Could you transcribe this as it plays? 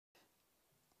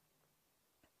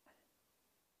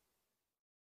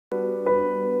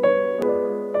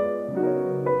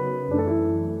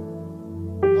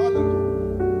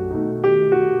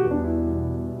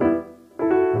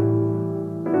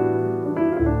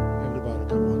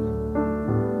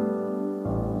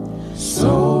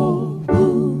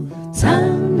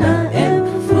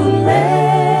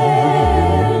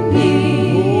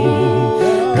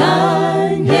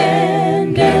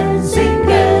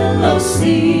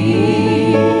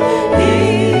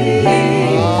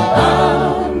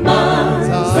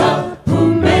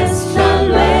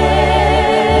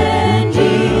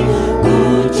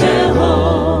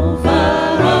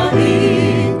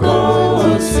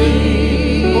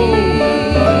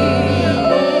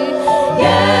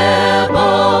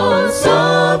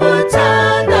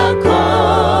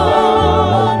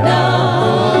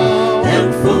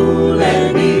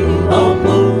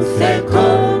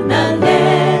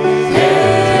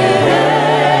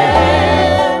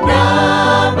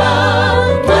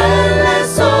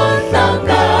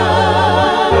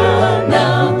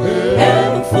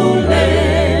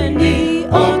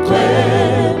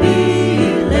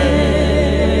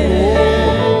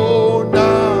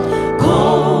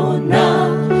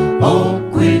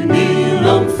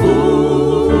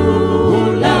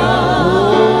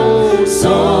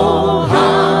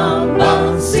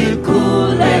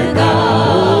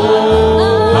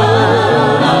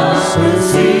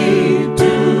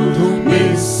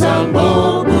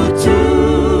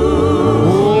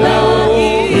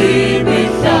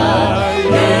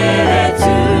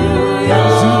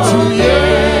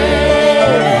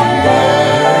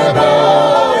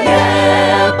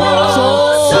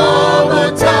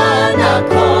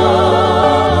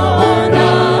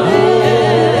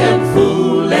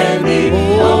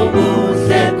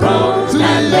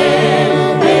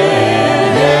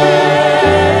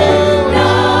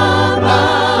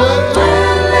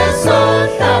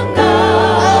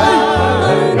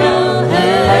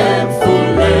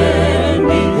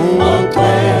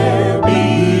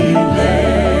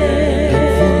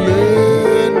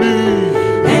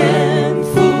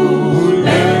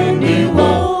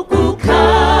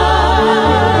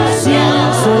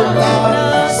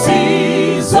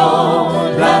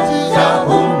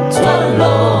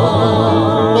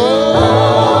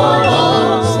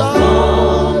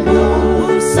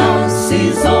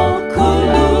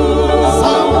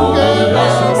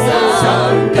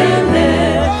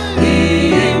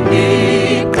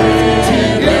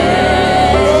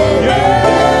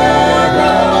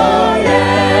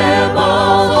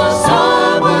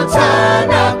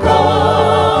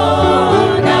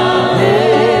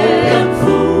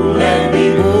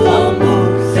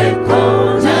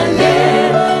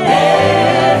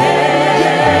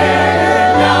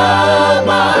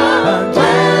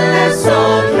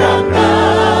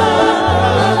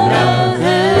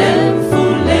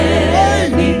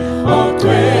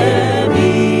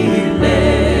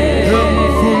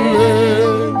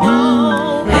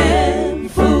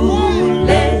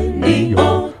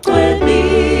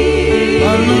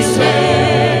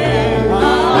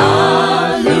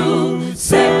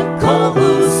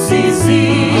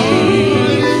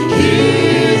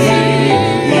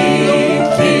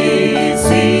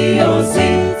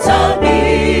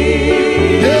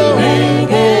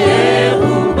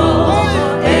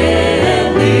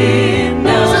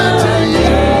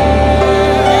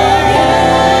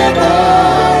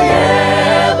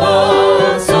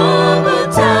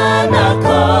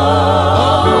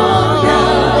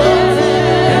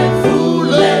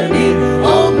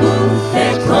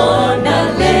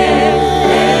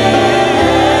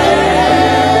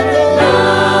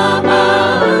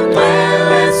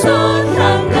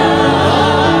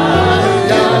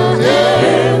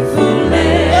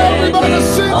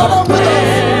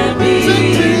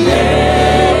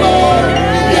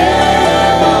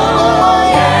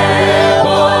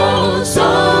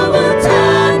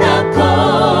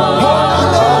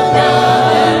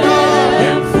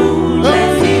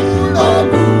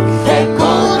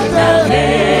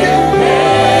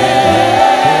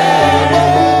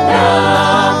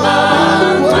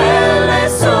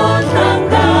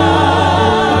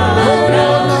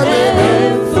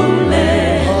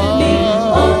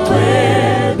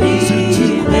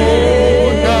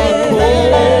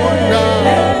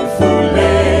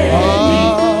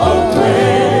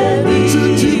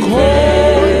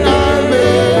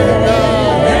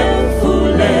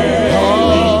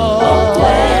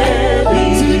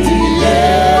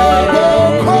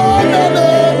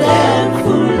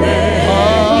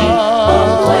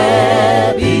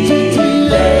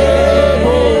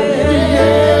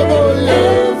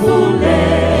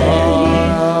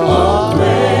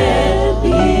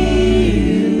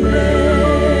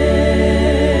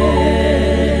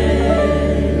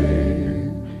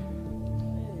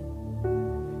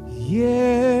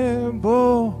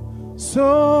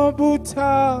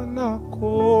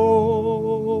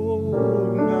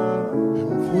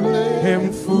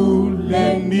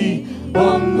Emfuleni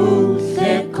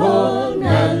omuhle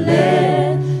khona le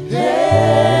Yeah.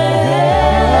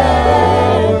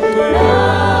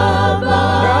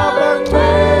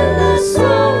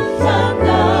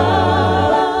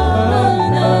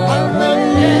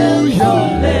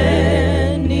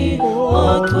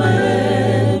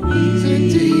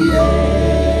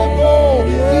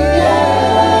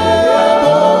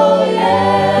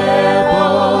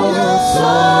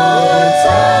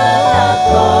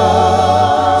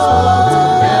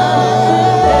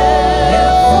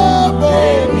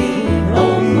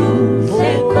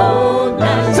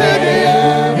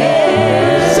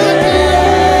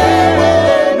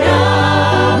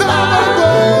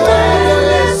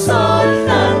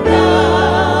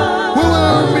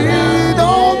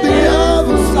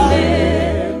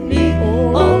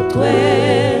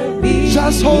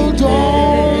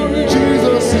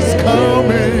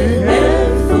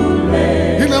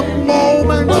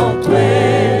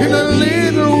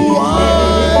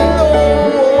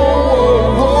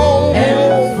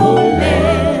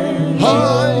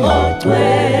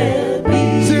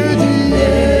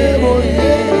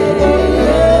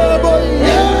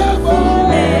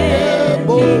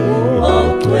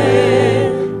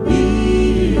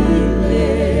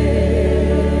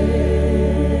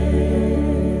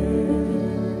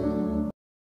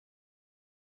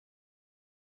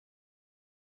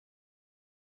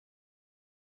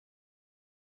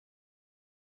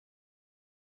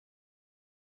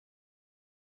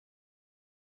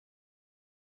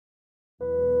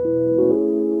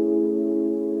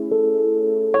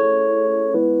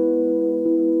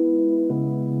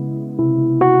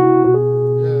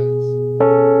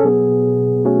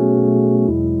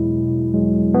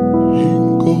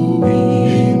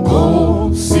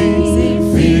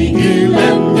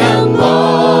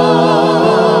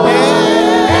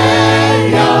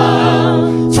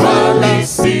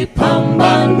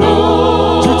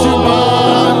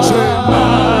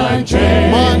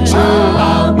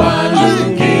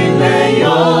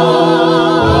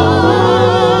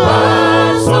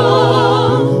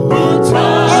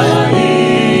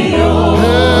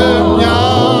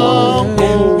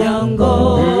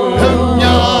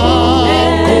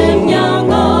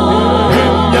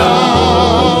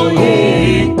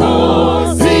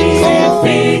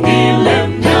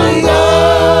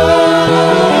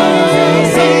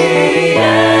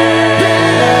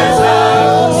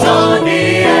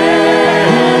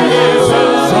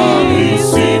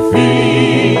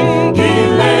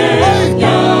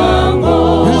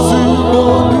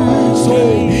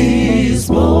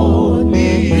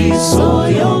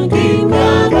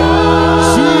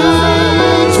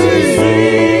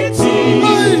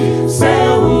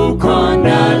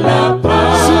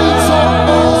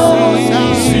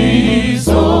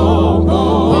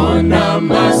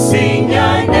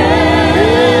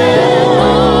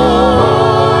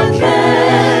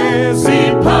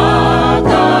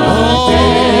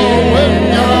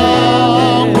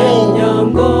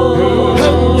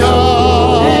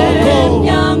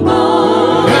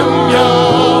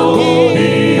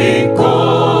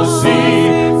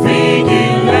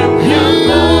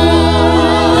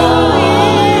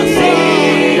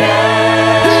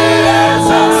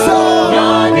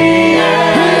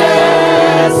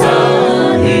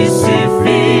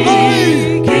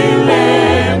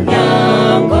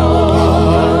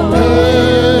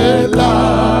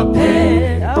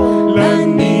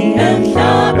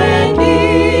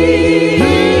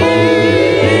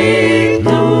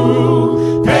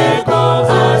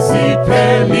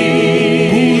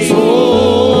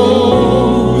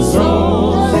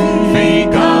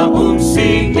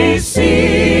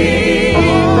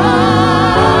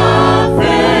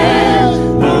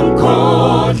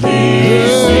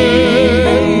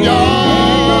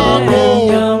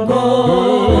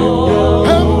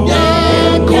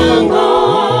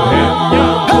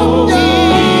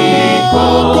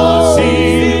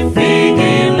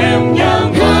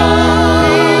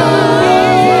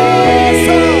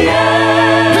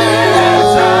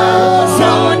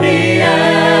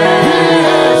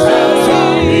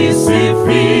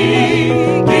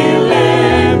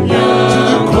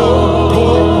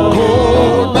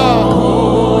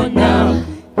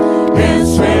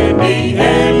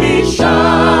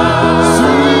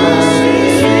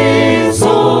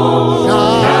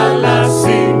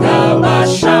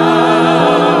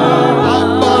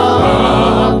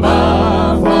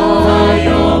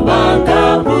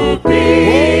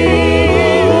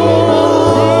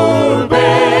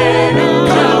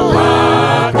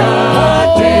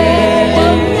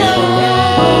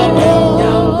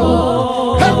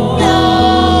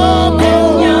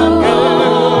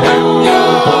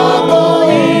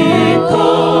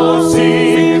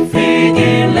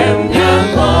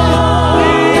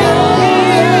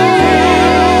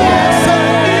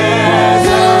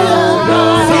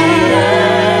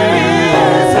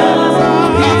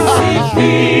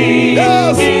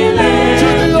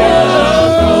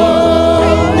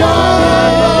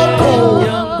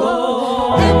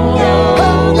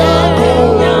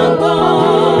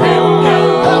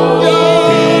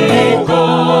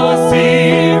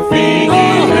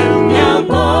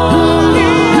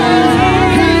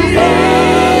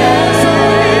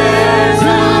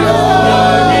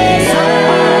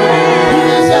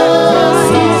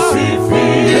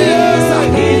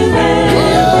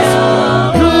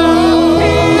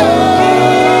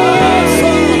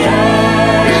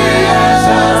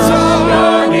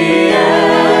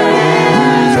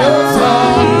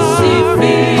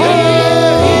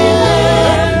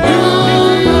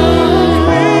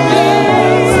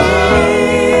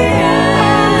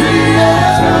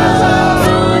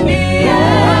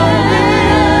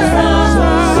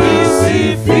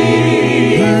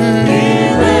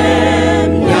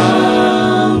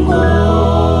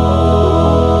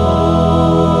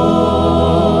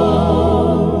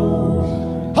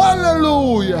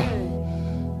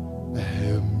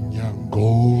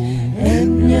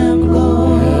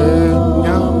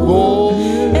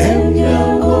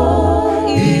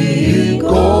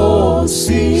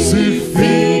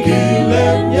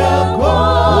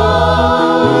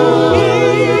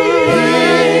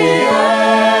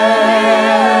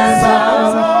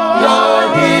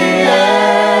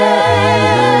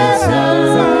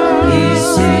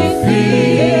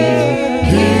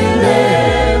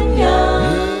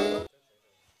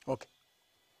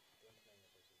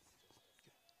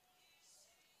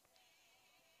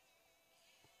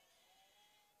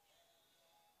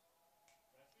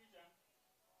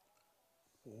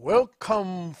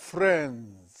 Welcome,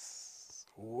 friends.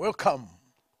 Welcome.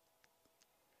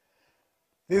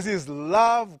 This is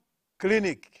Love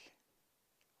Clinic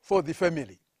for the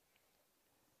family.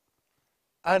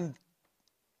 And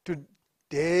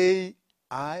today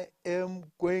I am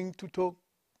going to talk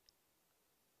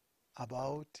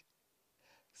about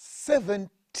 7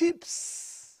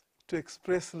 tips to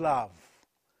express love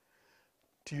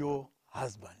to your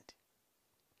husband.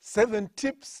 7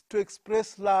 tips to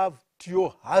express love to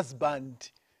your husband.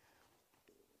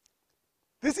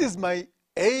 This is my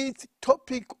 8th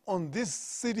topic on this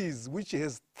series, which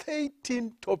has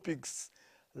 13 topics.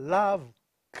 Love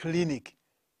Clinic.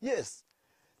 Yes,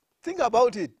 think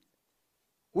about it.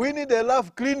 We need a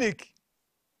love clinic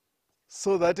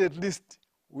so that at least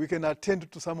we can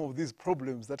attend to some of these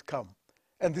problems that come.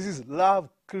 And this is Love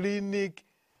Clinic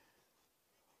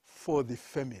for the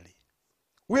family.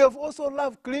 We have also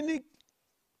Love Clinic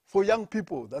for young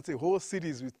people. That's a whole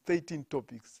series with 13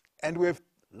 topics. And we have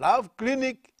Love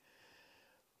Clinic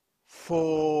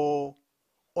on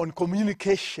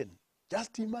communication.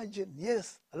 Just imagine,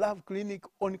 yes, Love Clinic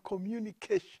on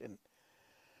communication.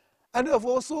 And we have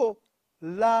also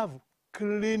Love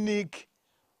Clinic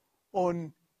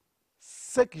on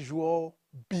sexual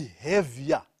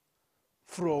behavior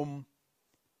from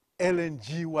Ellen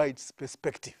G. White's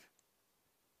perspective.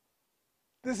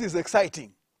 This is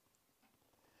exciting.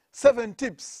 7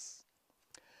 tips.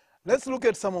 Let's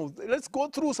go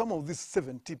through some of these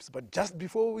 7 tips. But just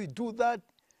before we do that,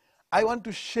 I want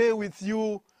to share with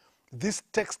you this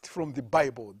text from the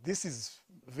Bible. This is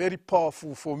very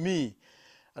powerful for me.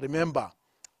 Remember,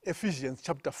 Ephesians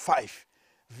chapter 5,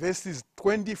 verses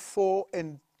 24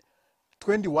 and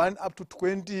 21 up to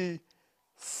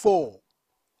 24.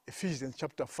 Ephesians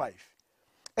chapter 5.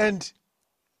 And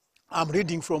I'm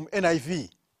reading from NIV.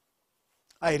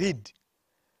 I read,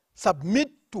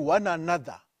 "Submit to one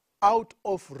another out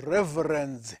of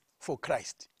reverence for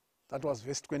Christ." That was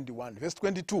verse 21. Verse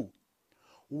 22.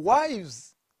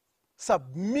 "Wives,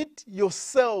 submit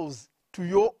yourselves to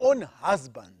your own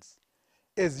husbands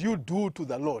as you do to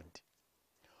the Lord."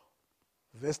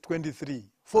 Verse 23.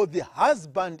 "For the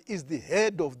husband is the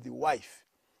head of the wife,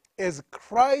 as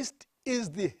Christ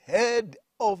is the head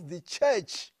of the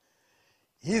church,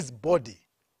 his body,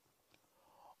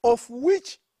 of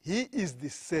which he is the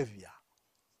Savior."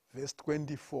 Verse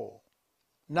 24.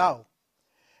 "Now,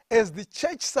 as the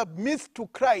church submits to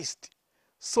Christ,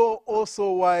 so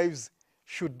also wives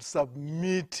should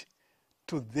submit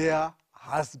to their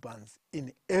husbands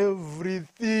in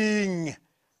everything."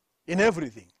 In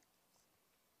everything.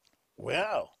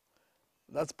 Well,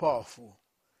 that's powerful.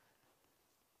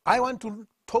 I want to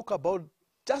talk about,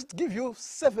 just give you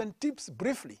 7 tips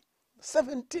briefly.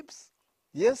 7 tips.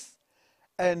 Yes.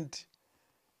 And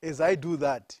as I do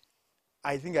that,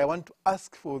 I think I want to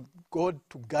ask for God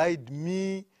to guide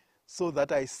me so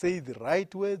that I say the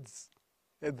right words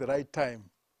at the right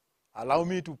time. Allow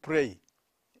me to pray.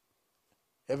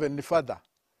 Heavenly Father,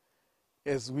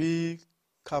 as we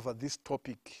cover this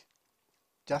topic,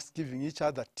 just giving each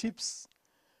other tips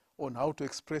on how to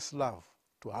express love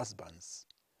to husbands,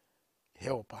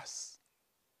 help us.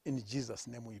 In Jesus'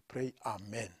 name we pray,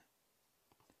 amen.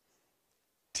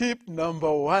 Tip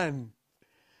number 1,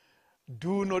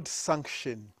 do not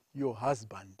sanction your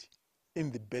husband in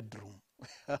the bedroom.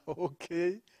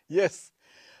 Okay? Yes.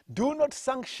 Do not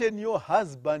sanction your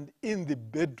husband in the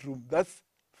bedroom. That's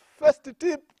first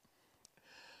tip.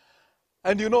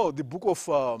 And you know, the book of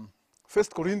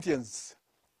 1 Corinthians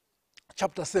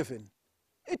chapter 7,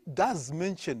 it does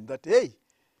mention that, hey,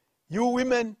 you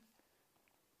women,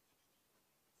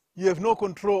 you have no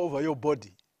control over your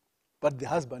body, but the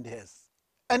husband has.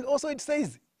 And also it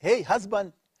says, hey,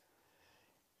 husband,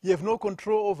 you have no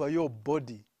control over your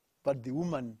body, but the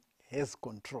woman has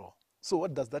control. So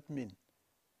what does that mean?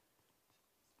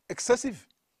 Excessive?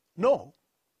 No.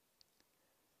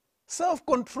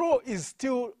 Self-control is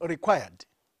still required.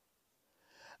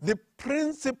 The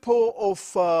principle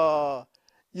of,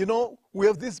 we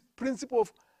have this principle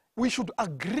of we should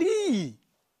agree.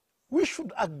 We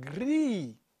should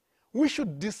agree. We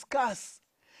should discuss.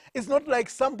 It's not like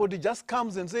somebody just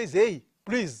comes and says, hey,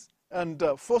 please, and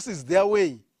forces their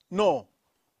way. No.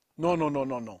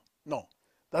 No.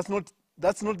 That's not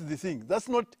the thing. That's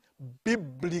not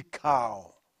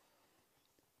biblical.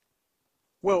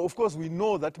 Well, of course, we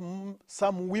know that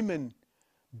some women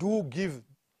do give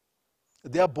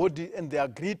their body and they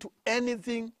agree to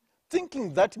anything,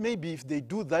 thinking that maybe if they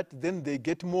do that, then they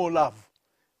get more love.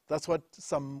 That's what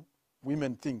some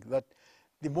women think, that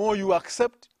the more you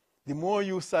accept, the more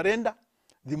you surrender,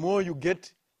 the more you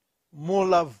get more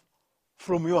love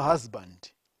from your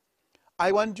husband.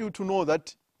 I want you to know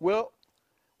that, well,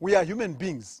 we are human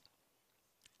beings.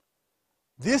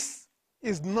 This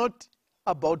is not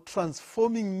about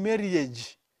transforming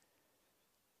marriage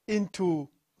into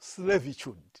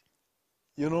servitude.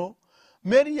 You know,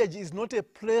 marriage is not a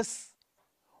place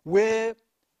where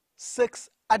sex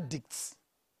addicts,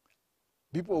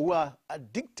 people who are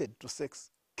addicted to sex,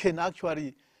 can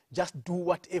actually just do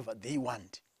whatever they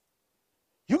want.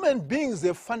 Human beings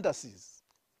have fantasies,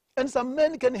 and some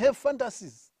men can have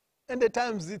fantasies, and at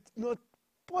times it's not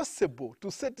possible to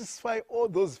satisfy all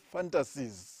those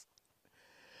fantasies.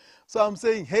 So I'm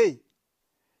saying, hey,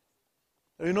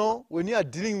 you know, when you are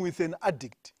dealing with an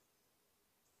addict,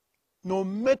 no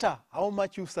matter how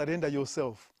much you surrender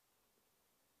yourself,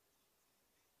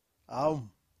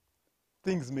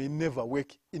 things may never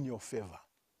work in your favor.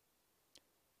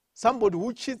 Somebody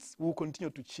who cheats will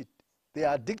continue to cheat. They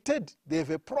are addicted, they have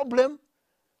a problem.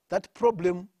 That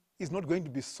problem is not going to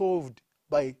be solved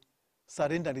by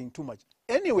surrendering too much.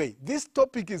 Anyway, this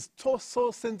topic is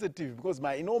so sensitive because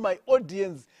my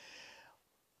audience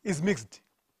is mixed.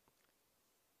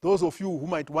 Those of you who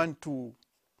might want to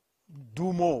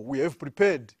do more, we have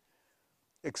prepared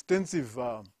extensive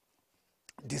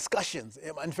discussions.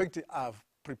 In fact, I've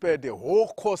prepared a whole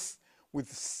course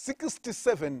with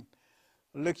 67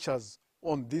 lectures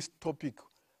on this topic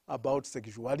about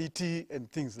sexuality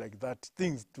and things like that,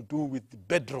 things to do with the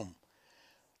bedroom.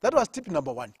 That was tip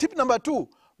number 1. Tip number 2,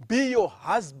 be your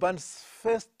husband's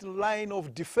first line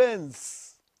of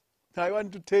defense. I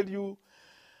want to tell you,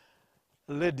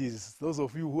 ladies, those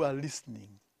of you who are listening,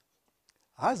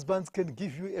 husbands can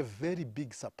give you a very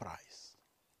big surprise.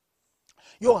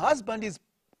 Your husband is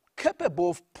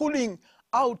capable of pulling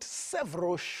out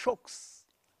several shocks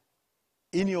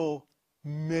in your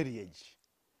marriage.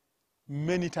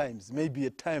 Many times, maybe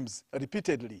at times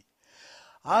repeatedly.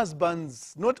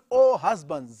 Husbands, not all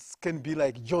husbands can be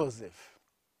like Joseph.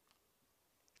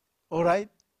 All right?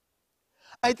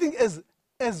 I think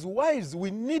as wives, we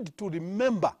need to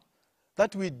remember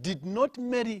that we did not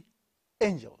marry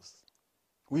angels.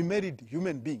 We married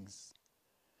human beings.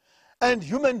 And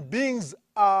human beings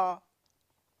are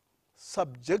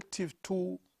subjective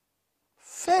to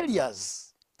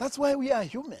failures. That's why we are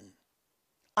human.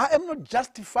 I am not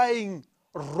justifying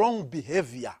wrong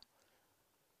behavior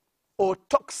or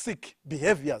toxic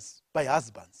behaviors by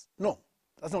husbands. No,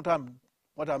 that's not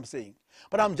what I'm saying.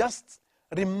 But I'm just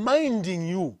reminding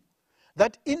you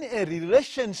that in a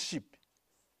relationship,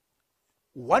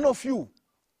 one of you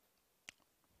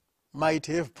might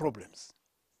have problems.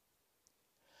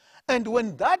 And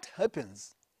when that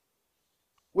happens,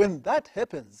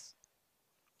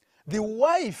 the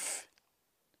wife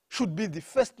should be the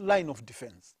first line of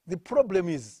defense. The problem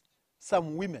is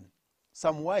some women,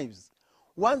 some wives,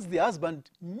 once the husband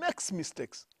makes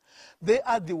mistakes, they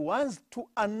are the ones to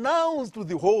announce to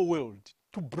the whole world,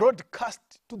 to broadcast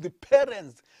to the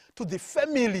parents, to the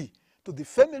family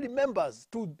members,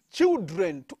 to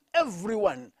children, to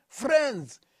everyone,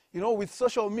 friends, you know, with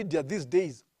social media these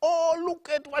days. Oh, look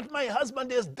at what my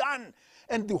husband has done.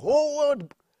 And the whole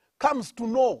world comes to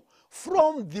know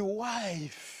from the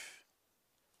wife.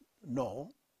 No,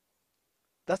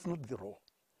 that's not the role.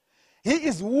 He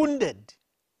is wounded.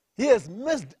 He has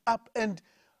messed up. And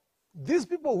these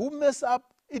people who mess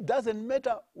up, it doesn't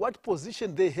matter what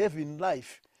position they have in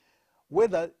life,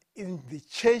 whether in the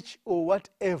church or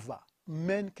whatever,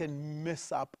 men can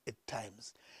mess up at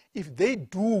times. If they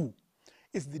do,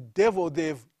 it's the devil.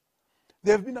 They've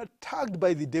been attacked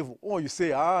by the devil. Oh, you say,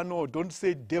 no, don't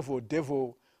say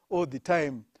devil all the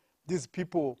time. These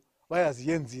people, why as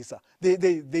Yenzisa?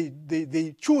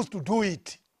 They choose to do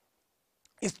it.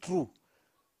 It's true.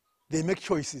 They make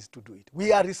choices to do it.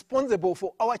 We are responsible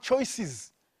for our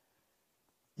choices.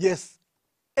 Yes,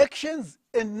 actions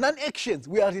and non-actions,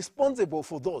 we are responsible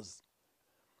for those.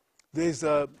 There's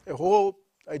I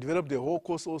developed a whole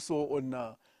course also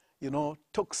on,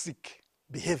 toxic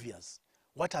behaviors.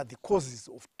 What are the causes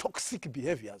of toxic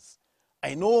behaviors?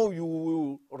 I know you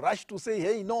will rush to say,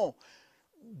 hey, no,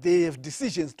 they have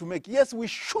decisions to make. Yes, we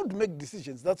should make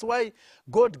decisions. That's why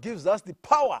God gives us the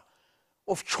power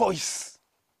of choice.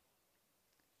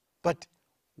 But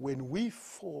when we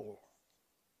fall,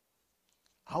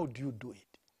 how do you do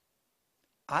it?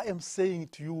 I am saying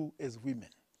to you as women,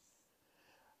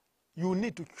 you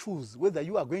need to choose whether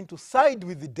you are going to side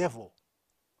with the devil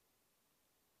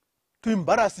to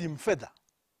embarrass him further,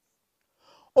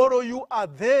 or you are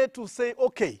there to say,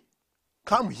 okay,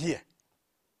 come here,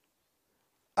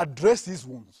 address his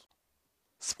wounds,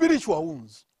 spiritual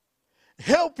wounds,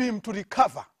 help him to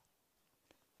recover,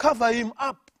 cover him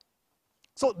up.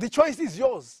 So the choice is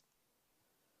yours.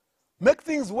 Make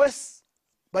things worse,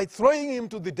 by throwing him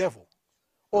to the devil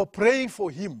or praying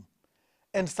for him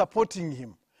and supporting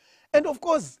him. And of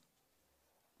course,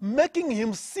 making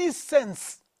him see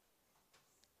sense.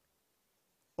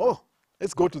 Oh,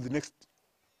 let's go to the next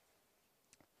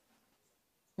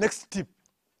tip.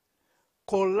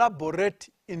 Collaborate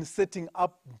in setting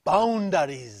up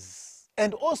boundaries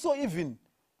and also even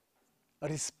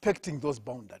respecting those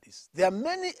boundaries. There are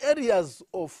many areas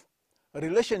of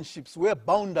relationships where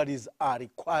boundaries are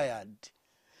required.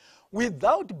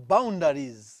 Without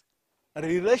boundaries,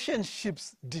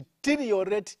 relationships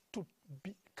deteriorate to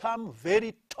become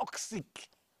very toxic.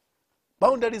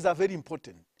 Boundaries are very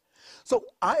important. So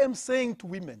I am saying to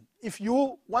women, if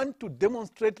you want to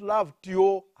demonstrate love to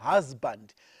your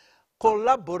husband,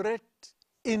 collaborate,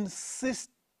 insist,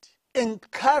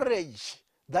 encourage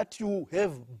that you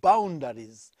have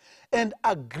boundaries and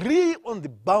agree on the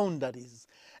boundaries.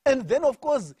 And then, of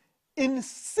course,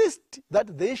 insist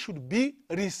that they should be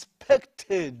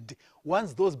respected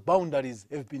once those boundaries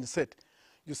have been set.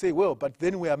 You say, well, but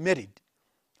then we are married.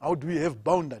 How do we have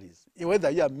boundaries? Whether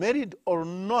you are married or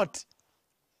not,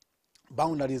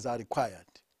 boundaries are required.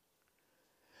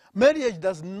 Marriage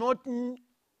does not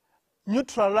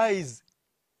neutralize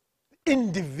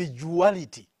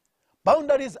individuality.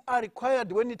 Boundaries are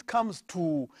required when it comes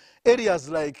to areas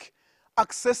like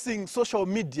accessing social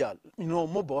media,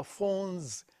 mobile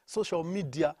phones, social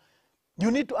media. You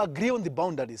need to agree on the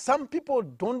boundaries. Some people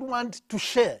don't want to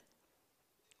share.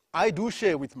 I do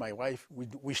share with my wife.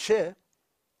 We share.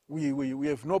 We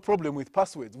have no problem with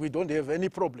passwords. We don't have any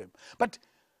problem. But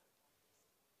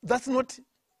that's not,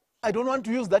 I don't want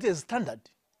to use that as standard.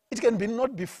 It can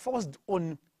not be forced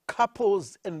on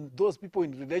couples and those people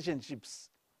in relationships.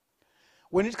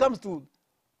 When it comes to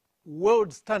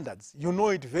world standards, you know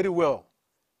it very well.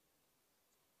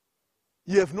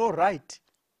 You have no right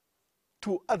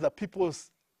to other people's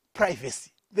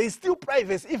privacy. There is still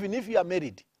privacy even if you are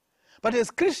married. But as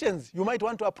Christians, you might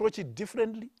want to approach it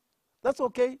differently. That's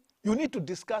okay. You need to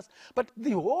discuss. But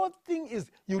the whole thing is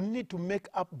you need to make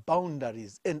up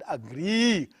boundaries and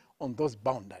agree on those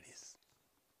boundaries.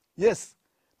 Yes,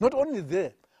 not only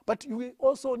there, but you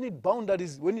also need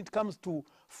boundaries when it comes to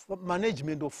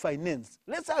management of finance.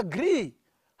 Let's agree.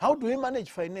 How do we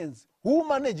manage finance? Who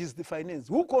manages the finance?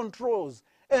 Who controls?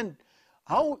 And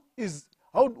who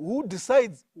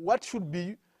decides what should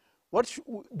be,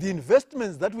 the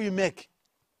investments that we make?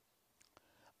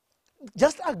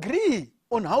 Just agree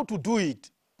on how to do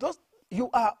it. You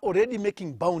are already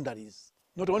making boundaries.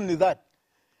 Not only that,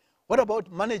 what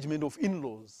about management of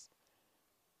in-laws?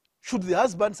 Should the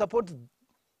husband support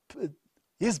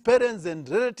his parents and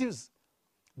relatives?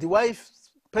 The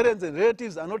wife's parents and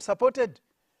relatives are not supported?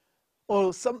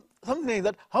 Or something like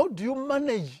that. How do you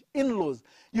manage in-laws?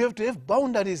 You have to have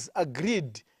boundaries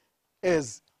agreed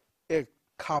as a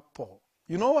couple.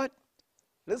 You know what?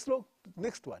 Let's look at the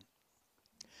next one.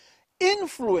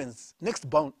 Influence,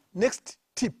 next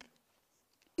tip.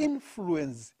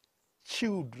 Influence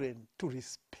children to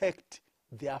respect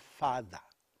their father.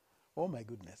 Oh my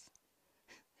goodness.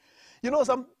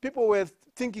 Some people were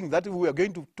thinking that we were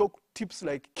going to talk tips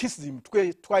like kiss him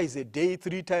twice a day,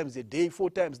 3 times a day, 4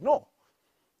 times. No.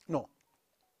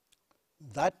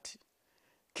 That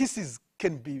kisses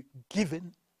can be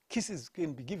given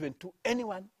to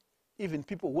anyone, even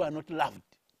people who are not loved.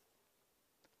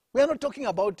 We are not talking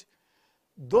about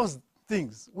those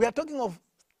things. We are talking of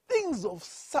things of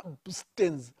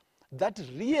substance that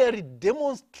really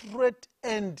demonstrate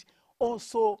and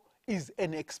also is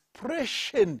an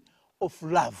expression of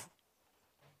love.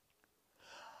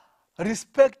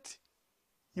 Respect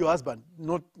your husband,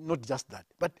 not just that,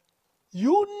 but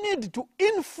you need to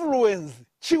influence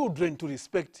children to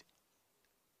respect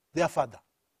their father.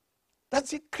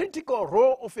 That's a critical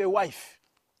role of a wife.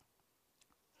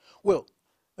 Well,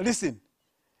 listen,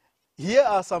 here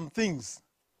are some things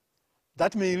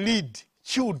that may lead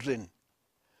children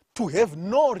to have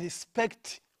no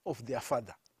respect of their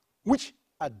father, which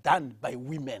are done by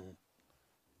women,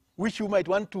 which you might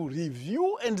want to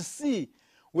review and see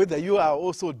whether you are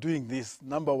also doing this.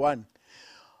 Number 1,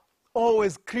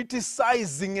 always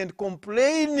criticizing and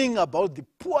complaining about the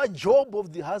poor job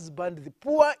of the husband, the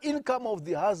poor income of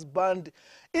the husband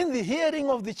in the hearing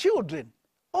of the children.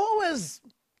 Always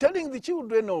telling the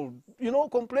children, or,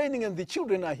 complaining, and the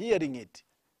children are hearing it.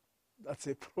 That's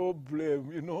a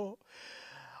problem,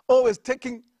 Always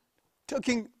talking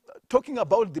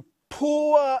about the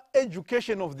poor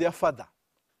education of their father.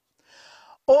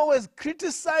 Always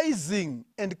criticizing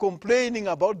and complaining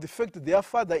about the fact that their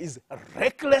father is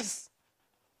reckless.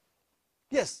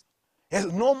 Yes, has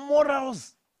no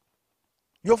morals.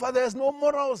 Your father has no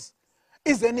morals.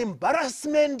 Is an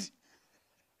embarrassment.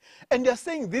 And they are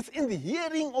saying this in the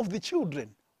hearing of the children.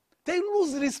 They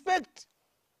lose respect.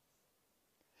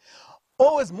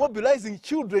 Always mobilizing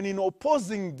children in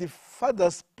opposing the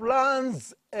father's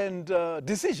plans and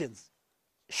decisions.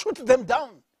 Shoot them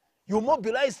down. You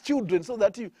mobilize children so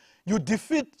that you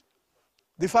defeat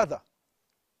the father.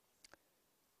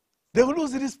 They will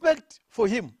lose respect for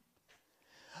him.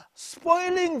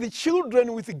 Spoiling the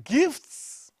children with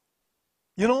gifts,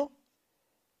 in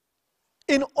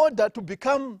order to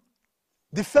become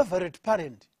the favorite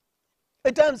parent.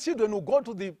 At times, children will go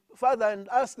to the father and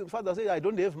ask the father, say, I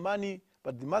don't have money,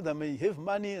 but the mother may have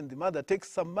money, and the mother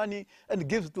takes some money and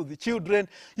gives to the children.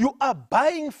 You are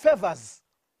buying favors.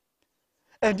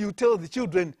 And you tell the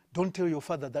children, don't tell your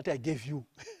father that I gave you.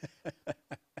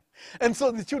 And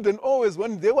so the children always,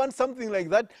 when they want something like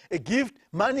that, a gift,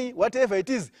 money, whatever it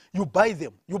is, you buy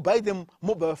them. You buy them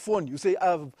mobile phone. You say,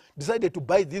 I've decided to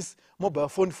buy this mobile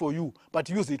phone for you, but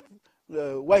use it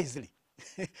wisely.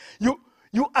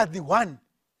 You are the one.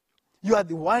 You are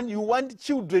the one. You want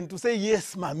children to say,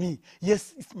 yes, mommy.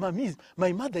 Yes, it's mommy.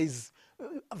 My mother is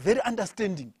very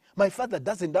understanding. My father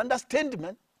doesn't understand,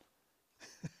 man.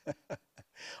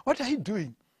 What are you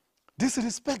doing?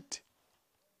 Disrespect.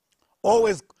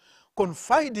 Always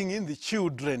confiding in the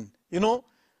children,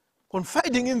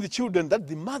 confiding in the children that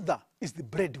the mother is the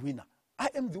breadwinner. I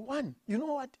am the one. You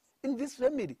know what? In this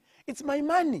family, it's my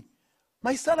money.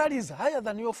 My salary is higher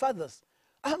than your father's.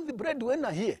 I am the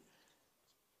breadwinner here.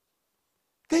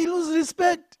 They lose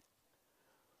respect.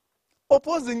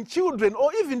 Opposing children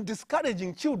or even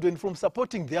discouraging children from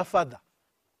supporting their father.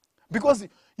 Because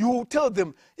you tell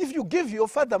them, if you give your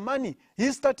father money,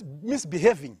 he starts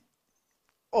misbehaving.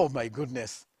 Oh my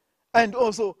goodness. And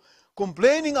also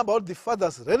complaining about the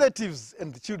father's relatives,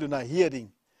 and the children are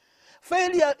hearing.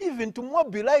 Failure even to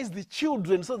mobilize the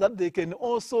children so that they can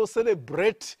also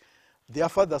celebrate their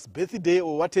father's birthday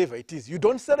or whatever it is. You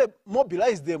don't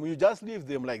mobilize them, you just leave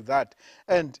them like that.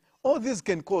 And all this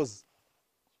can cause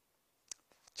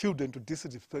children to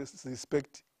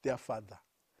disrespect their father.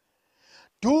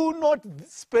 Do not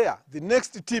spare. The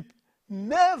next tip,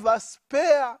 never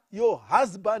spare your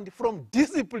husband from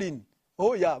discipline.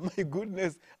 Oh yeah, my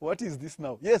goodness, what is this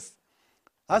now? Yes,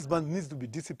 husband needs to be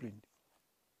disciplined.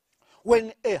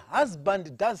 When a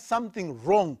husband does something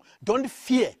wrong, don't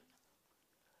fear.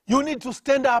 You need to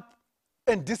stand up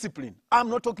and discipline. I'm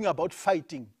not talking about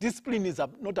fighting. Discipline is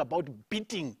not about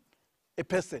beating a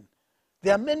person.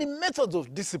 There are many methods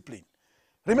of discipline.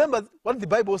 Remember what the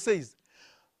Bible says.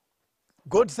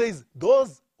 God says,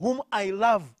 those whom I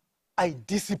love, I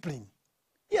discipline.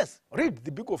 Yes, read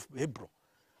the book of Hebrew.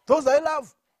 Those I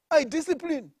love, I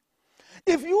discipline.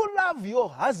 If you love your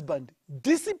husband,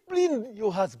 discipline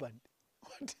your husband.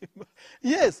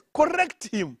 Yes, correct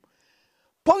him.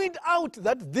 Point out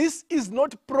that this is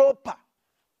not proper.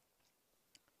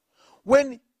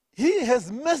 When he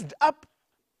has messed up,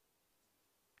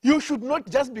 you should not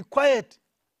just be quiet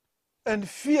and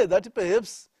fear that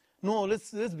perhaps, no,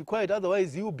 let's be quiet,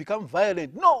 otherwise he will become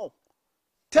violent. No.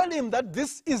 Tell him that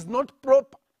this is not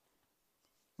proper,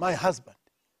 my husband.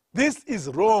 This is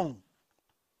wrong.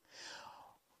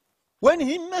 When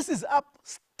he messes up,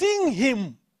 sting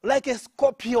him like a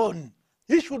scorpion.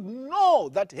 He should know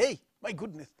that, hey, my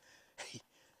goodness, hey,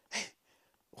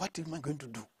 what am I going to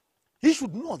do? He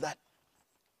should know that.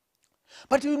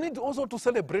 But you need also to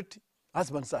celebrate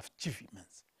husband's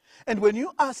achievements. And when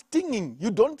you are stinging,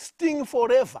 you don't sting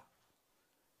forever.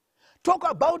 Talk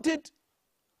about it,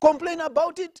 complain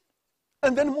about it,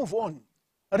 and then move on.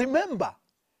 Remember,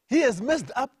 he has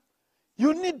messed up.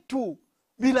 You need to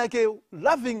be like a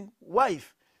loving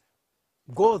wife.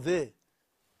 Go there.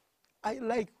 I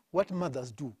like what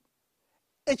mothers do.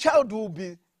 A child will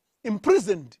be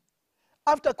imprisoned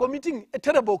after committing a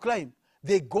terrible crime.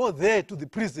 They go there to the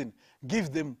prison,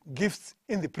 give them gifts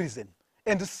in the prison,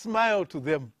 and smile to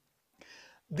them.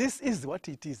 This is what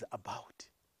it is about.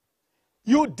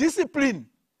 You discipline,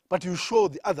 but you show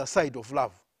the other side of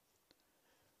love.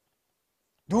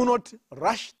 Do not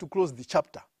rush to close the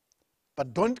chapter,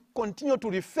 but don't continue to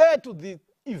refer to the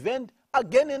event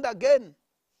again and again.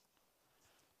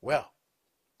 Well,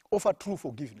 offer true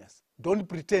forgiveness. Don't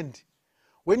pretend.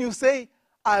 When you say,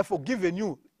 I have forgiven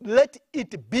you, let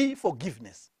it be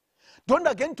forgiveness. Don't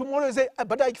again tomorrow say,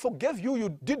 but I forgave you,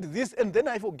 you did this, and then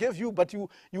I forgave you, but you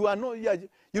are not,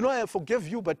 I forgave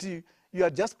you, but you are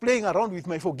just playing around with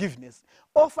my forgiveness.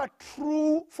 Offer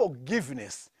true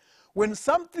forgiveness. When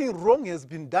something wrong has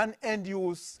been done and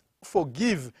you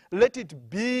forgive, let it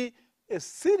be a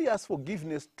serious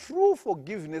forgiveness, true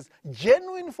forgiveness,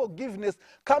 genuine forgiveness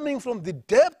coming from the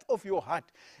depth of your heart.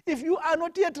 If you are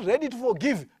not yet ready to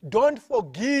forgive, don't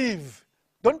forgive.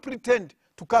 Don't pretend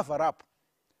to cover up.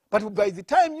 But by the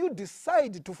time you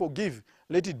decide to forgive,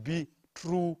 let it be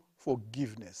true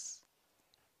forgiveness.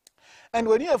 And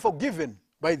when you are forgiven,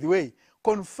 by the way,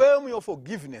 confirm your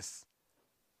forgiveness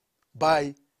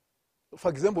by,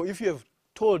 for example, if you have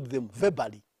told them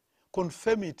verbally,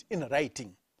 confirm it in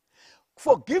writing.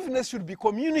 Forgiveness should be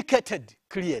communicated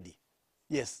clearly.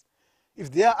 Yes.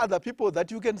 If there are other people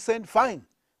that you can send, fine.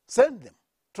 Send them.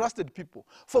 Trusted people.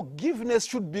 Forgiveness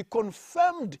should be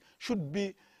confirmed, should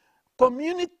be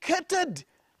communicated,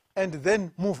 and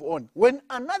then move on. When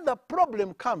another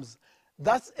problem comes,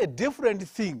 that's a different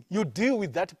thing. You deal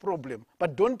with that problem,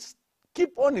 but don't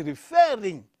keep on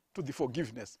referring to the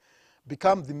forgiveness.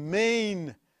 Become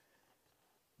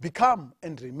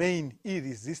and remain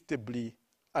irresistibly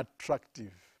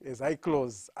attractive. As I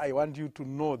close, I want you to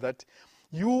know that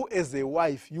you as a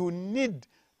wife, you need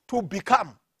to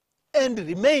become and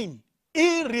remain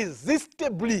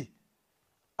irresistibly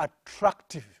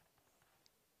attractive.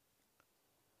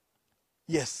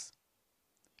 Yes.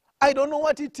 I don't know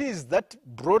what it is that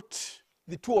brought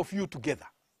the two of you together.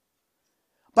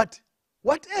 But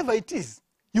whatever it is,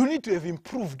 you need to have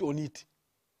improved on it.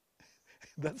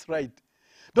 That's right.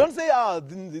 Don't say,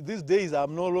 these days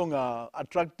I'm no longer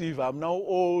attractive, I'm now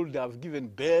old, I've given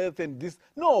birth and this.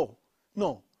 No.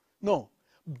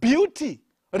 Beauty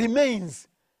remains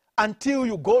until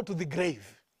you go to the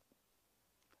grave.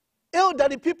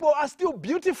 Elderly people are still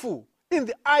beautiful in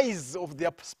the eyes of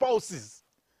their spouses.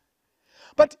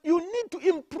 But you need to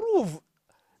improve.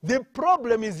 The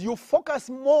problem is you focus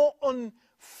more on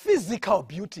physical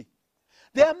beauty.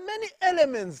 There are many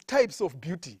elements, types of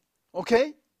beauty.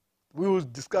 Okay? We will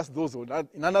discuss those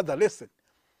in another lesson.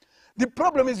 The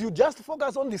problem is you just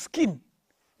focus on the skin.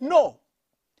 No.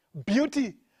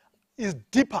 Beauty is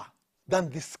deeper than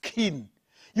the skin.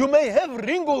 You may have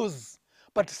wrinkles,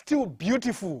 but still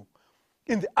beautiful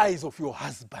in the eyes of your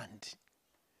husband.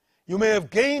 You may have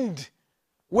gained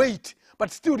weight,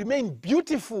 but still remain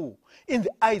beautiful in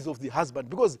the eyes of the husband,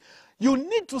 because you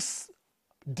need to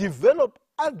develop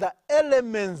other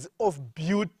elements of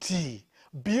beauty.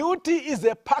 Beauty is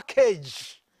a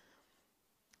package.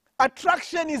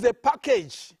 Attraction is a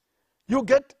package. You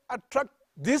get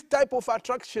this type of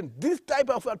attraction, this type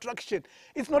of attraction.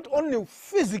 It's not only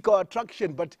physical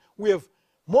attraction, but we have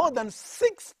more than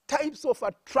 6 types of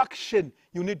attraction.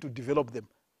 You need to develop them.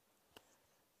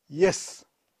 Yes.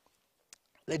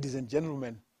 Ladies and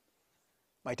gentlemen,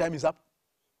 my time is up.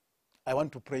 I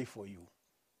want to pray for you.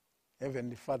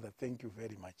 Heavenly Father, thank you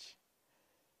very much.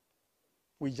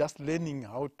 We're just learning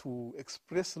how to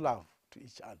express love to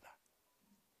each other.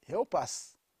 Help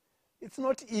us. It's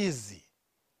not easy,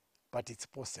 but it's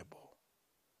possible.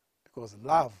 Because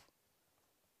love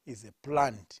is a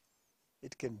plant.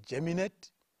 It can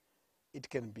germinate. It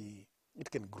can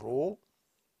grow.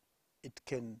 It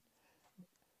can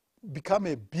become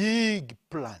a big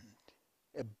plant,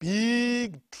 a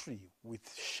big tree with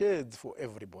shades for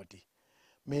everybody.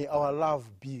 May our love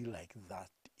be like that.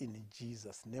 In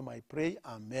Jesus' name I pray,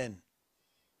 amen.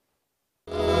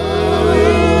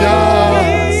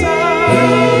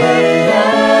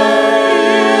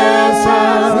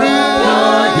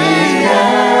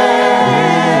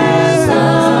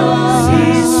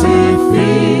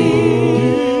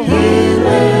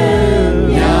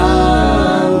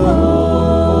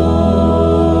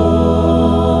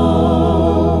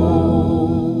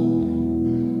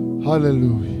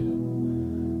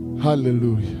 Hallelujah.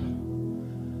 Hallelujah.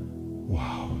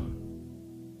 Wow.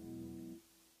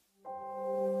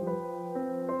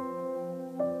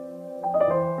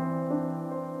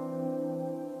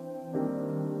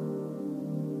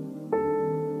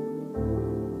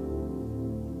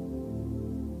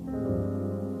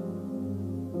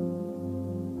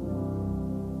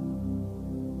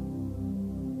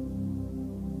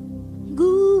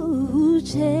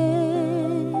 Guje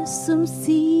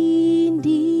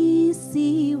sumsindi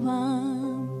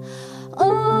siwam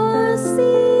osimanga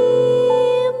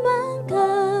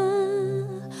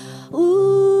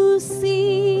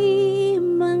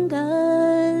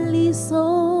usimangaliso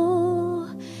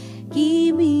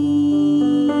kimi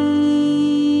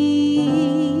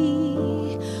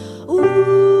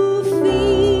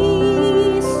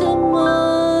ufiso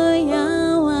moya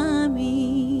wami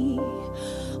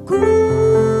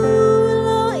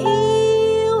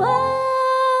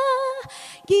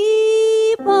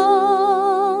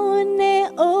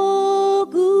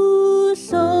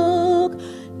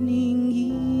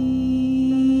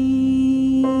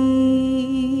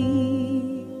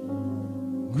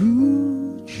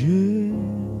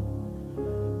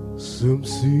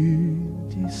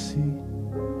Sumsindisi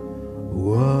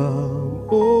wa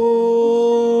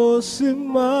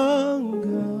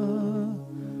osimanga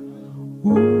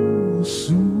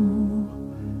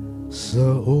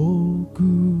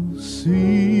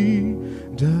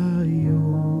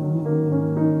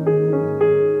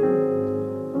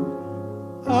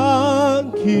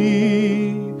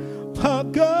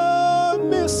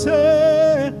ngiphakamese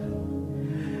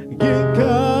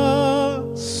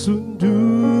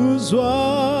ngikasunduzwa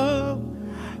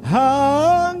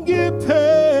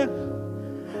angiphe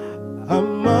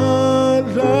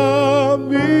amandla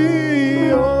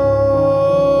miyo.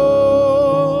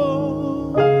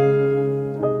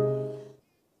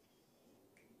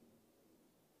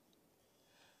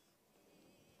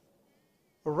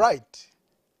 Right.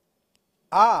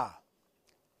 I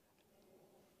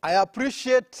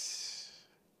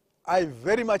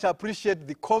very much appreciate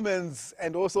the comments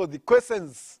and also the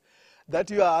questions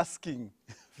that you are asking.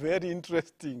 Very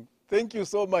interesting. Thank you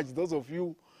so much, those of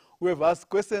you who have asked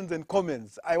questions and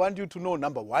comments. I want you to know,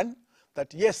 number one,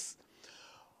 that yes,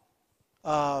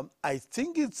 I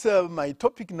think it's my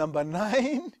topic number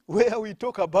 9, where we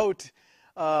talk about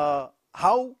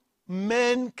how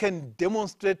men can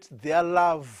demonstrate their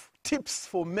love, tips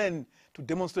for men to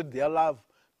demonstrate their love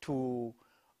to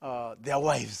their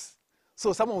wives.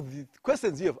 So some of the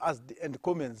questions you have asked and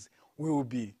comments will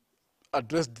be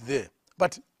addressed there.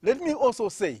 But let me also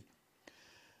say,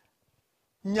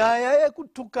 nyaya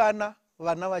yekutukana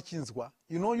vana vachinzwa,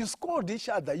 you scold each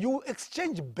other, you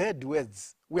exchange bad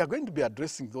words. We are going to be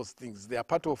addressing those things. They are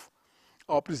part of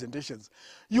our presentations.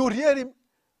 You really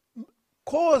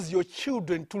cause your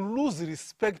children to lose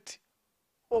respect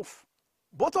of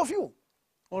both of you,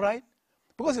 all right?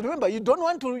 Because remember, you don't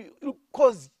want to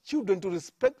cause children to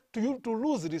lose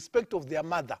respect of their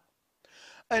mother.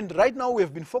 And right now we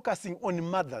have been focusing on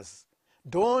mothers.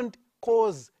 Don't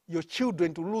cause your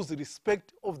children to lose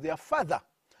respect of their father.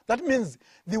 That means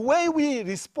the way we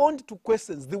respond to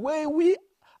questions, the way we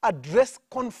address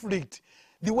conflict,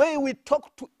 the way we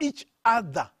talk to each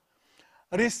other,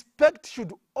 respect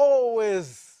should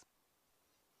always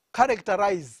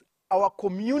characterize our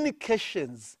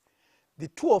communications, the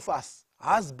two of us,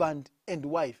 husband and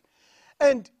wife.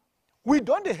 And we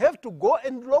don't have to go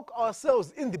and lock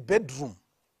ourselves in the bedroom.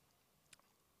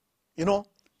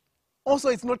 Also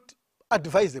it's not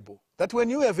advisable that when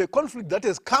you have a conflict that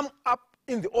has come up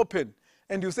in the open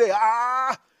and you say,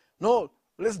 no,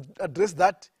 let's address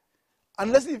that,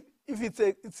 unless if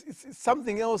it's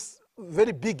something else,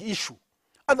 very big issue.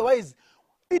 Otherwise,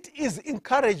 it is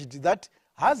encouraged that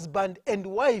husband and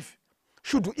wife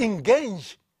should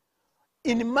engage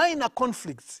in minor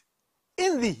conflicts,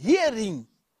 in the hearing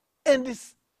and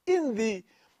in the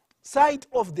sight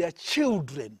of their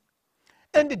children,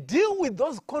 and deal with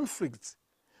those conflicts,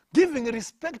 giving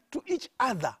respect to each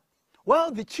other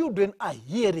while the children are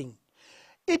hearing.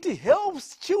 It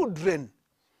helps children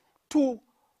to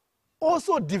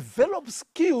also develop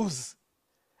skills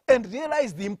and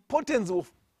realize the importance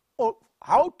of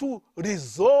how to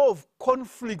resolve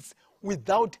conflicts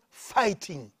without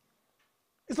fighting.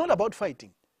 It's not about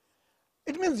fighting.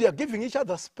 It means you are giving each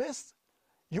other space,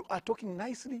 you are talking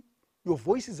nicely, your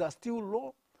voices are still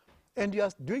low, and you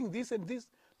are doing this and this.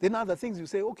 Then other things you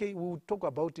say, okay, we will talk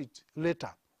about it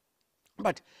later.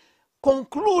 But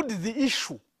conclude the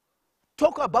issue,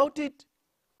 talk about it,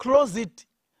 close it,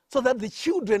 so that the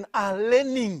children are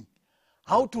learning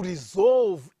how to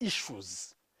resolve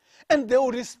issues. And they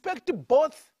will respect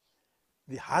both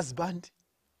the husband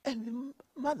and the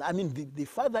mother. I mean, the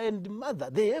father and the mother.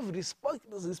 They have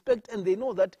respect, and they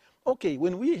know that, okay,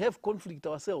 when we have conflict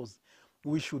ourselves,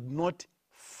 we should not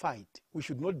fight. We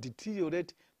should not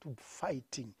deteriorate to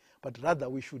fighting, but rather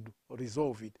we should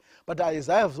resolve it. But as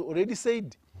I have already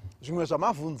said,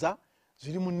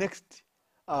 next,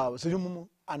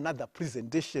 another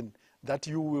presentation that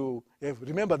you will have.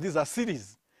 Remember, these are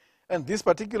series. And this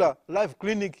particular live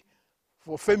clinic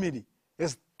for family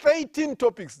has 13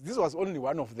 topics. This was only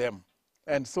one of them.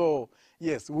 And so,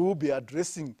 yes, we will be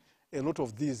addressing a lot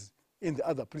of these in the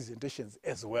other presentations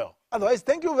as well. Otherwise,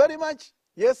 thank you very much.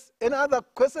 Yes, any other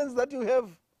questions that you have?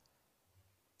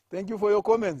 Thank you for your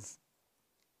comments.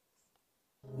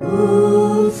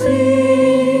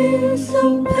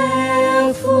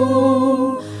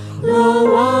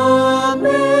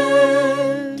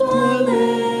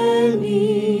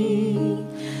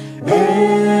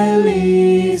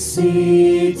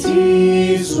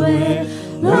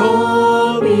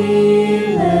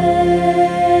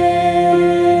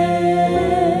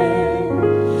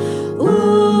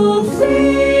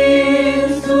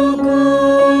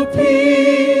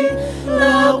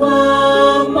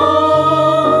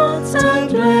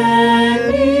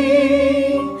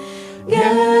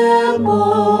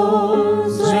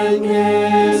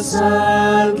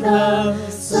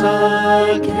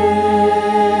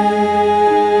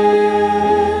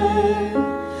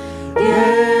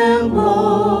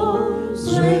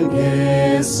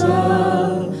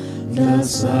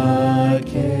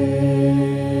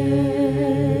 Sakhe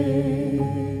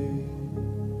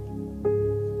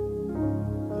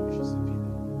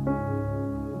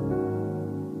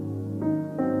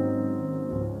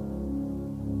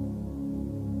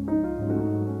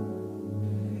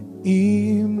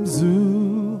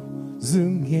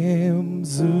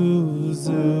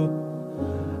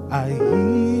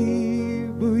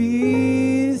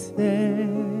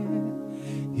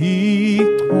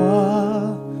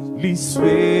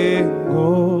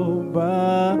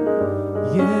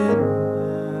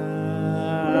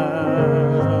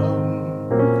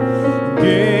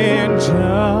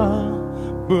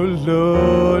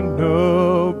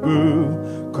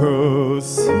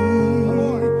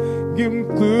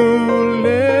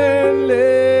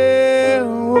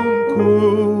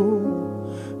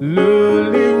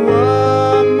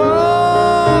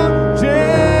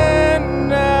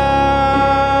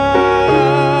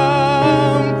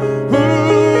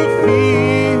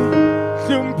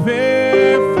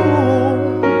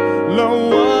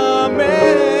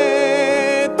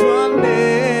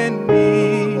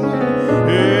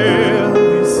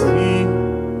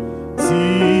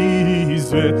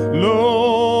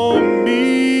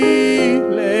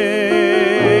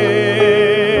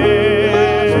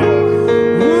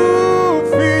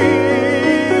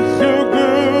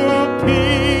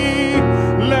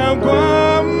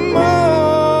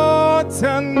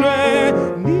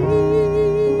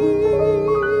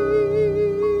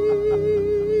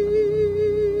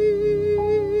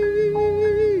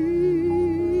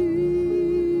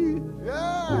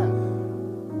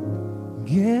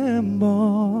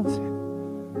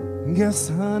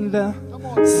Gesanda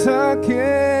sake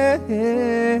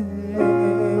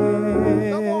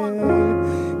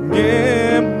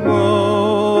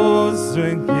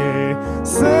Gemozenge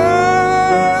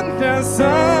Sanda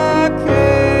sake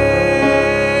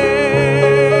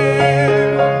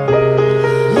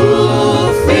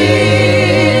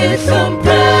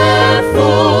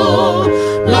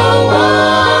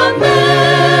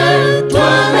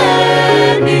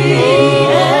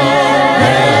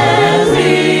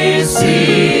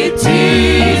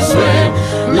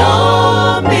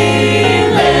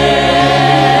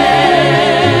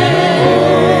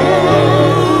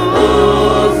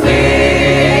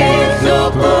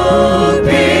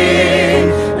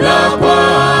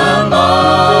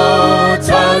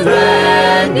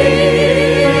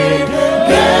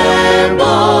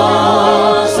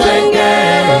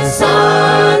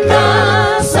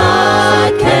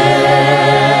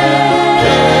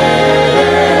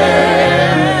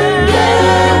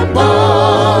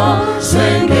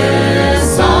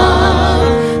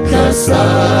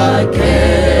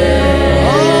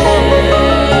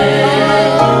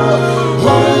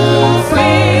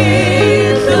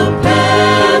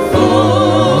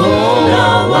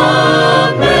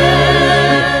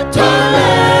Time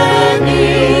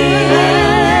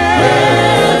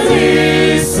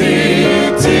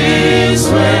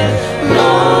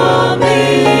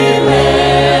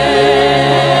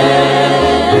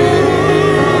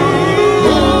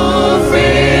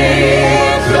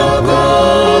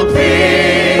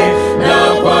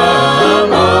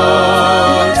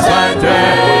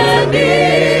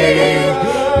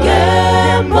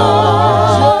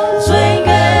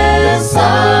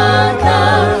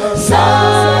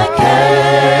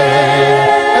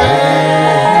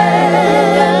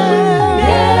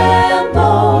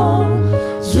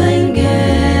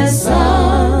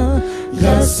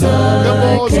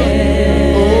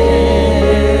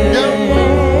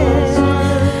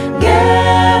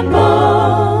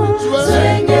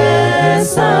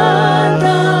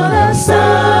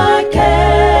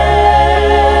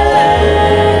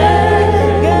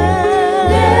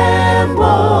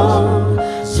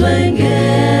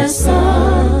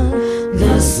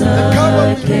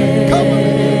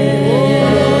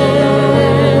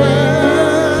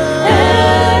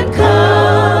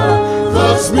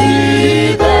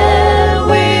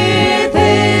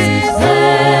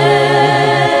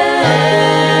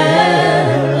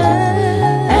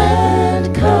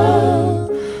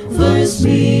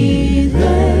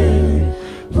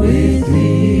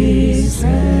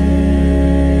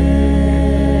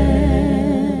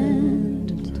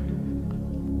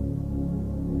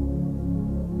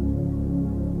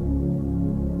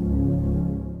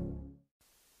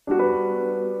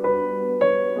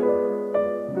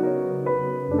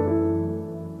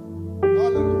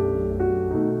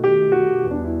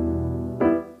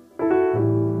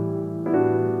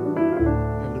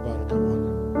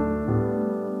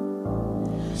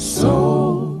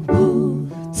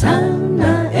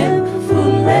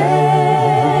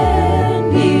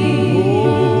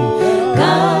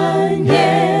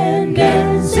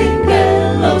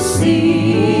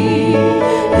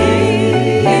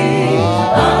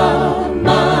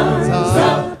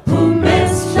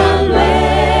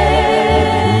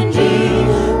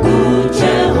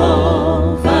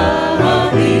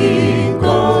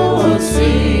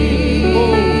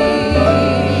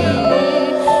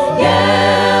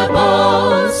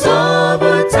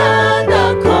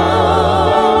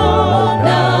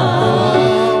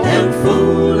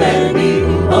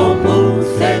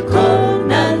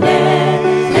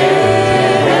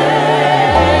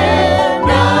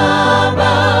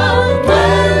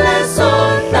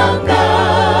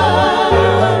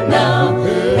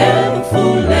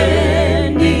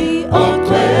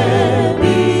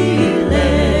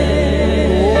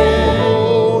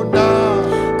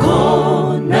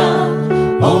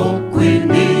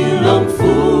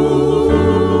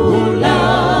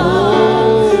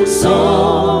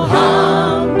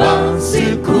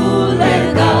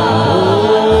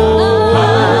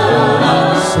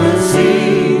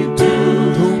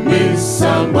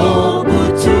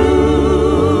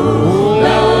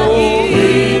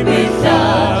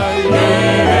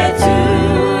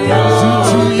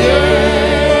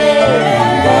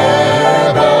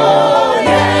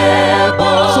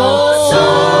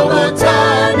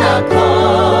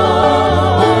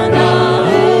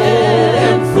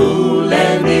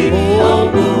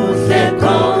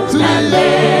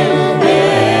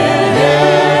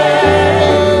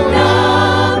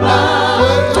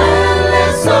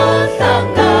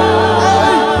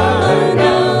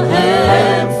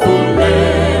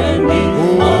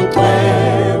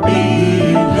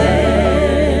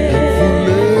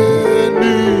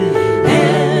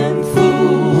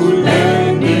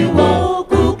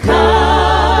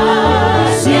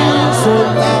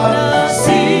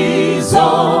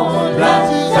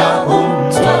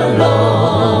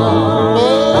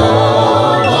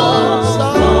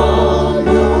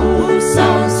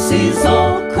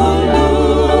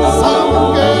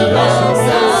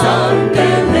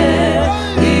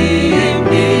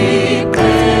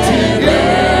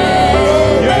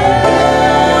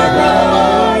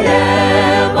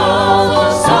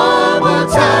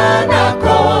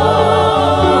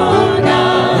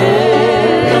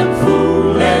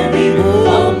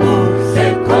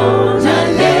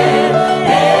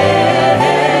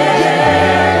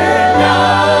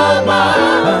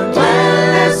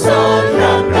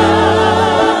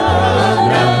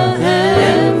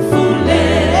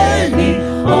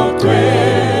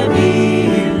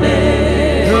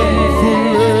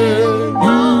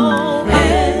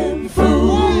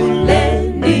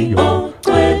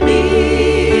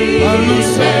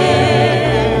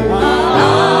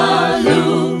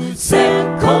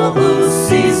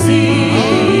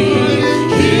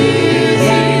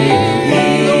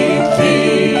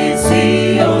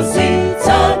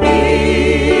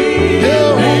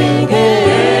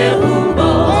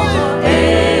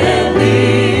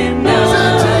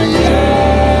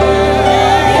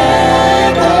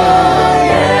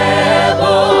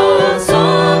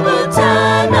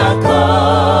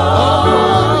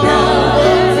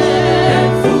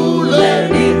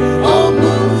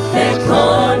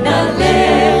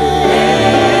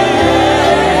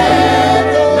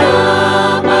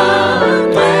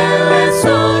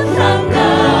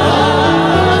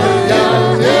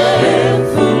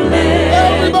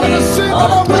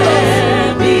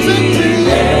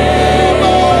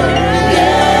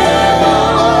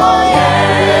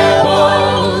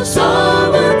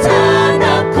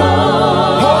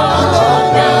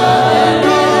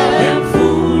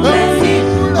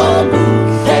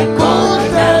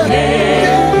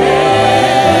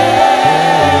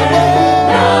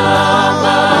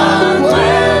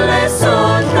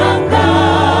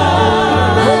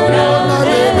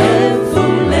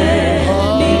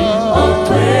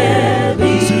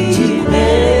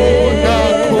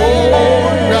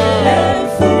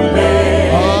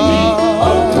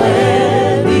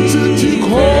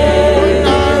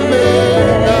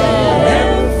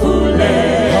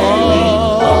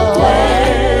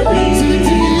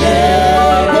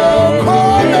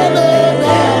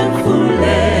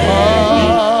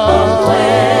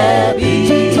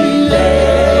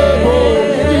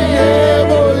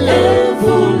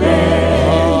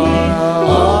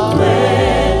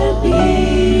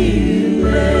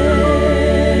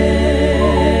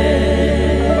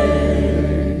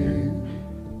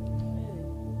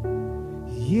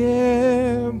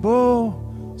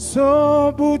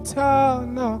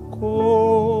sobutana kona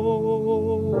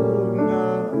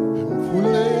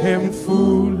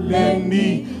emfuleni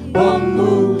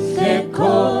omuhle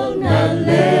khona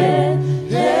le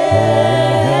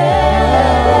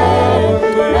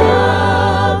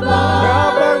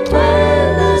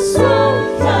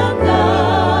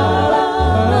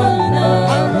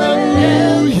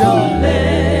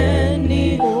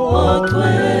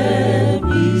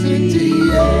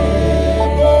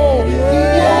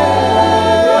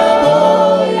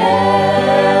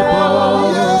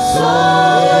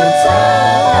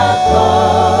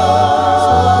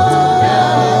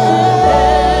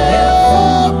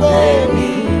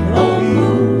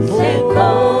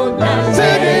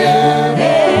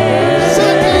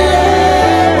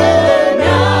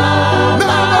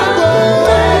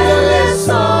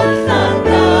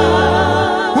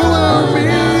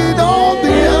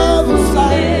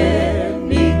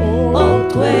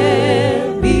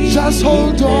Just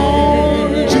hold on.